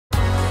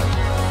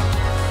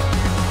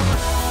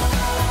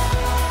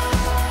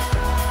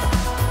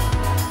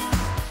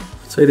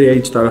So the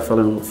age that I fell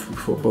in love with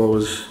football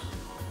was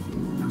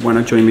when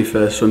I joined my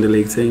first Sunday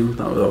League team.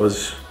 That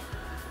was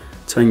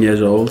 10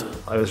 years old.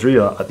 I was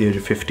really at the age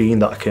of 15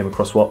 that I came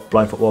across what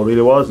blind football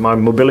really was. My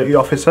mobility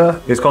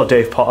officer, he's called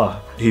Dave Potter.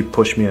 He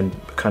pushed me and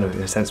kind of,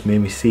 in a sense, made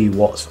me see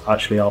what's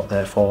actually out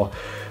there for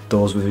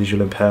those with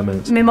visual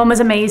impairments. My mum was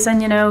amazing,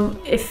 you know.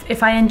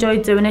 If I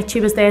enjoyed doing it, she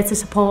was there to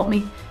support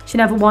me. She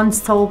never once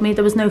told me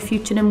there was no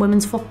future in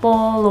women's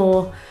football,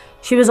 or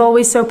she was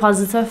always so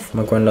positive.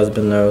 My granddad's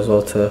been there as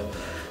well to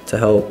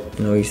help.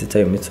 You know, he used to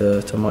take me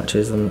to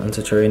matches and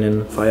to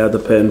training. If I had a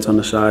parent on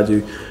the side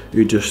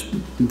who just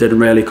didn't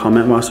really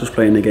comment whilst I was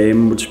playing the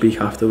game, would speak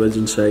afterwards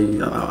and say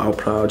how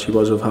proud she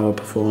was of how I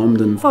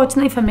performed. And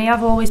fortunately for me,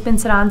 I've always been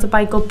surrounded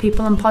by good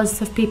people and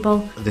positive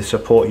people. They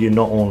support you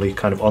not only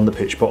kind of on the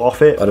pitch but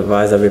off it. I'd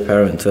advise every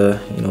parent to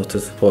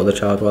support their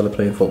child while they're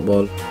playing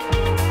football.